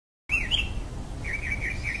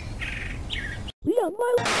on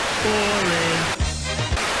my Boring.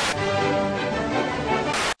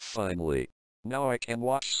 Finally. Now I can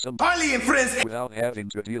watch some Harley and Friends without having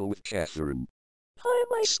to deal with Catherine. Hi,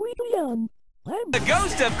 my sweet Leon. I'm The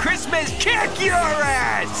ghost of Christmas kick your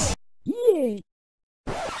ass! Yay!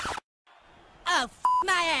 Oh,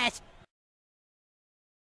 my ass!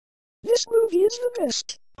 This movie is the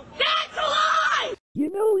best. That's a lie!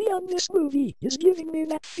 You know, Leon, this movie is giving me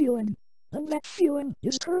that feeling. And that feeling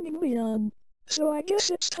is turning me on. So I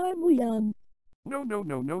guess it's time, Leon. No, no,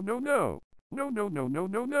 no, no, no, no. No, no, no, no,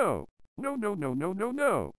 no, no. No, no, no, no, no,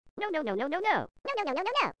 no. No, no, no, no, no, no. No, no, no, no, no,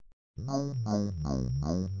 no. No, no, no,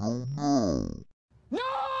 no, no, no. No!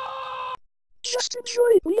 Just enjoy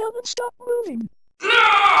it, Leon, and stop moving. No!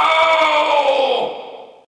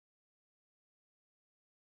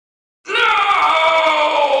 No!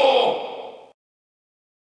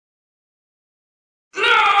 No!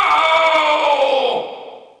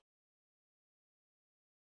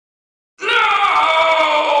 No!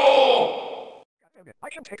 I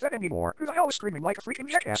can't take that anymore. The hell is screaming like a freaking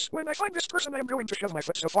jackass. When I find this person, I am going to shove my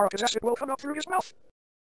foot so far up his ass it will come up through his mouth.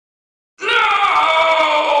 No!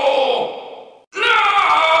 No!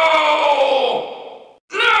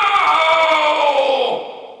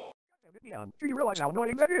 No! Leon, do you realize how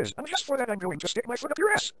annoying that is? And just for that, I'm going to stick my foot up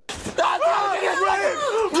your ass. You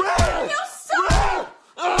suck!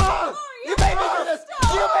 You made me do this!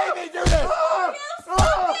 You made me do this! You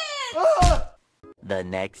suck! The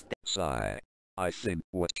next day. Sigh. I think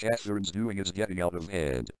what Catherine's doing is getting out of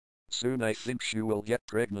hand. Soon I think she will get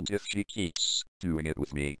pregnant if she keeps doing it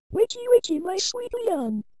with me. Wakey, wakey, my sweet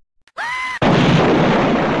Leon.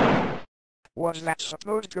 Was that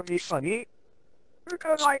supposed to be funny?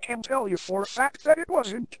 Because I can tell you for a fact that it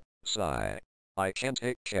wasn't. Sigh. I can't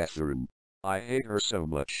take Catherine. I hate her so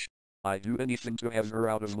much. I'd do anything to have her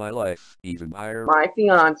out of my life, even hire my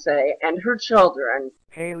fiancé and her children.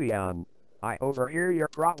 Hey Leon. I overhear your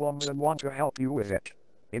problems and want to help you with it.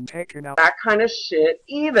 In taking out That kind of shit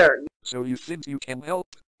either. So you think you can help?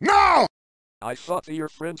 No! I thought that your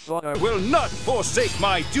friend thought I Will not forsake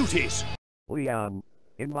my duties. Leon,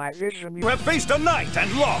 in my vision You have faced a night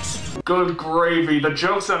and lost. Good gravy, the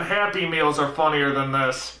jokes on Happy Meals are funnier than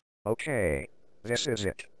this. Okay, this is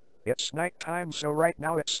it. It's nighttime, so right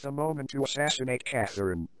now it's the moment to assassinate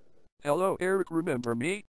Catherine. Hello, Eric, remember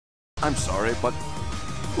me? I'm sorry, but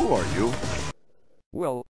who are you?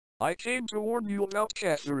 Well, I came to warn you about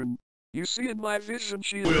Catherine. You see, in my vision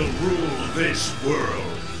she will rule this world.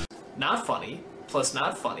 Not funny, plus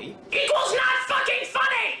not funny, Equals not fucking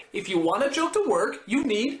funny! if you want a joke to work, you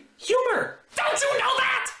need humor. Don't you know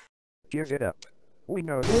that? Give it up. We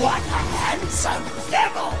know What a handsome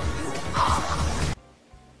devil you are!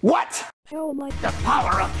 What? Hell, my... The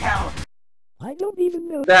power of hell! I don't even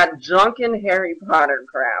know. That drunken Harry Potter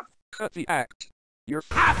crap. cut the act. You're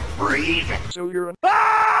Half-breed! so you're an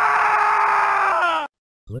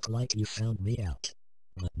Look like you found me out.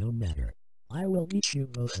 But no matter. I will beat you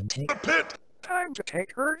both and take... time to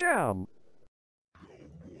take her down. No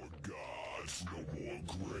more gods, no more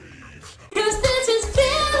graves. Cause this is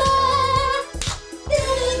filler!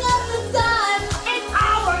 Filling up the time! An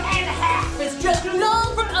hour and a half is just too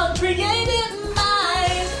long for uncreative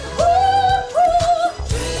minds! Woo-hoo!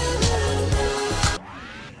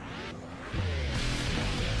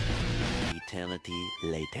 Eternity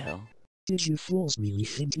later. Did you fools really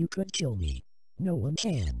think you could kill me? No one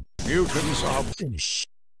can. Mutants are Finish.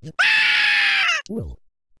 Well,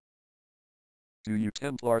 Do you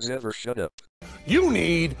Templars ever shut up? You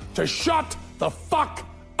need to shut the fuck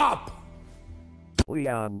up!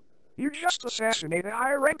 Leon, you just assassinated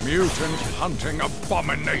high-rank. mutant hunting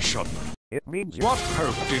abomination. It means you What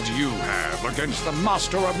hope did you have against the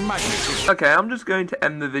master of magnetism? Okay, I'm just going to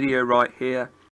end the video right here.